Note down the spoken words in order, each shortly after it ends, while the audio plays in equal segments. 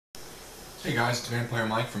Hey guys, it's Vampire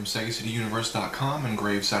Mike from SegaCityUniverse.com and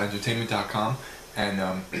GravesideEntertainment.com,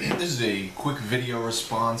 and this is a quick video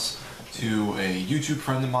response to a YouTube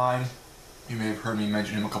friend of mine. You may have heard me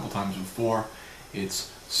mention him a couple times before.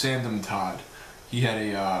 It's Sandamtod. He had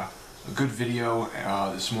a good video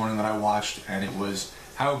this morning that I watched, and it was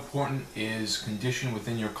how important is condition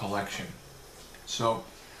within your collection. So,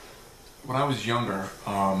 when I was younger,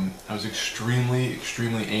 I was extremely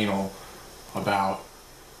anal about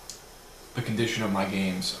the condition of my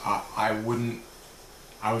games. I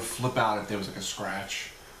would flip out if there was like a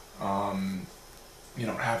scratch. You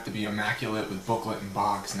know, it'd have to be immaculate with booklet and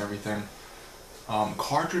box and everything.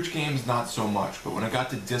 Cartridge games, not so much, but when I got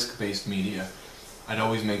to disc-based media, I'd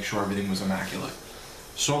always make sure everything was immaculate.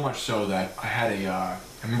 So much so that I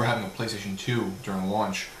remember having a PlayStation 2 during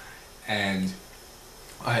launch, and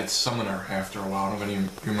I had Summoner after a while. I don't know if any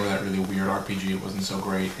of you remember that really weird RPG. It wasn't so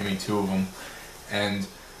great. I made two of them. And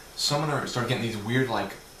Summoner started getting these weird,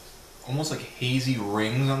 like, almost like hazy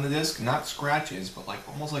rings on the disc. Not scratches, but like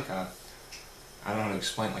almost like a, I don't know how to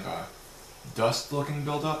explain, like a dust-looking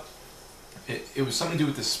buildup. It was something to do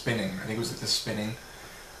with the spinning. I think it was like the spinning.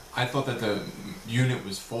 I thought that the unit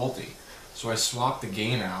was faulty, so I swapped the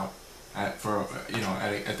game out at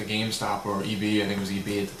the GameStop or EB. I think it was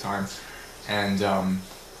EB at the time, and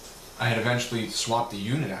I had eventually swapped the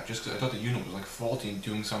unit out just because I thought the unit was like faulty and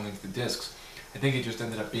doing something to the discs. I think it just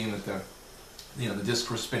ended up being that the discs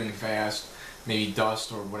were spinning fast, maybe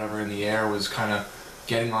dust or whatever in the air was kind of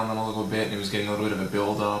getting on them a little bit, and it was getting a little bit of a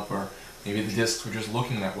build-up, or maybe the discs were just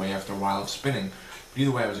looking that way after a while of spinning. But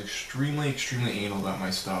either way, I was extremely anal about my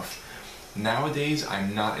stuff. Nowadays,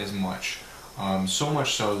 I'm not as much. So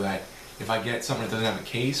much so that if I get something that doesn't have a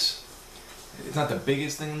case, it's not the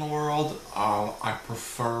biggest thing in the world. I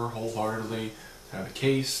prefer wholeheartedly to have a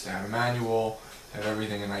case, to have a manual, have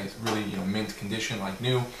everything in nice, really, mint condition like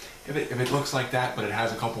new. If it looks like that, but it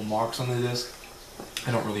has a couple marks on the disc,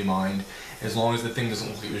 I don't really mind. As long as the thing doesn't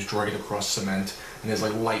look like it was dragged across cement and there's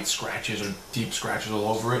like light scratches or deep scratches all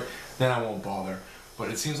over it, then I won't bother. But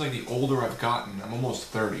it seems like the older I've gotten, I'm almost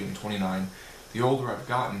 30, I'm 29, the older I've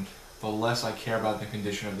gotten, the less I care about the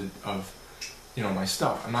condition of my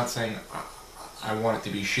stuff. I'm not saying I want it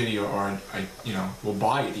to be shitty, or I will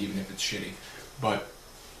buy it even if it's shitty, but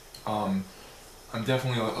I'm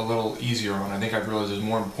definitely a little easier on it. I think I've realized there's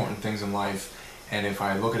more important things in life, and if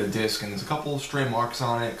I look at a disc and there's a couple of stray marks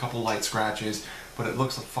on it, a couple light scratches, but it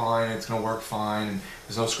looks fine, it's going to work fine, and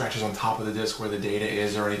there's no scratches on top of the disc where the data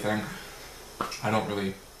is or anything, I don't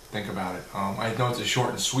really think about it. I know it's a short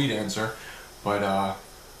and sweet answer, but I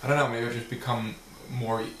don't know, maybe I've just become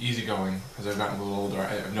more easygoing as I've gotten a little older.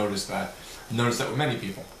 I've noticed that. I've noticed that with many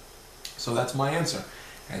people. So that's my answer.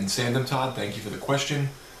 And Sandamtod, thank you for the question.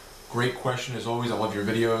 Great question as always. I love your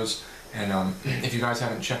videos, and if you guys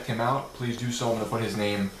haven't checked him out, please do so. I'm going to put his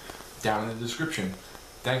name down in the description.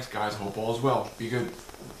 Thanks guys, hope all is well. Be good.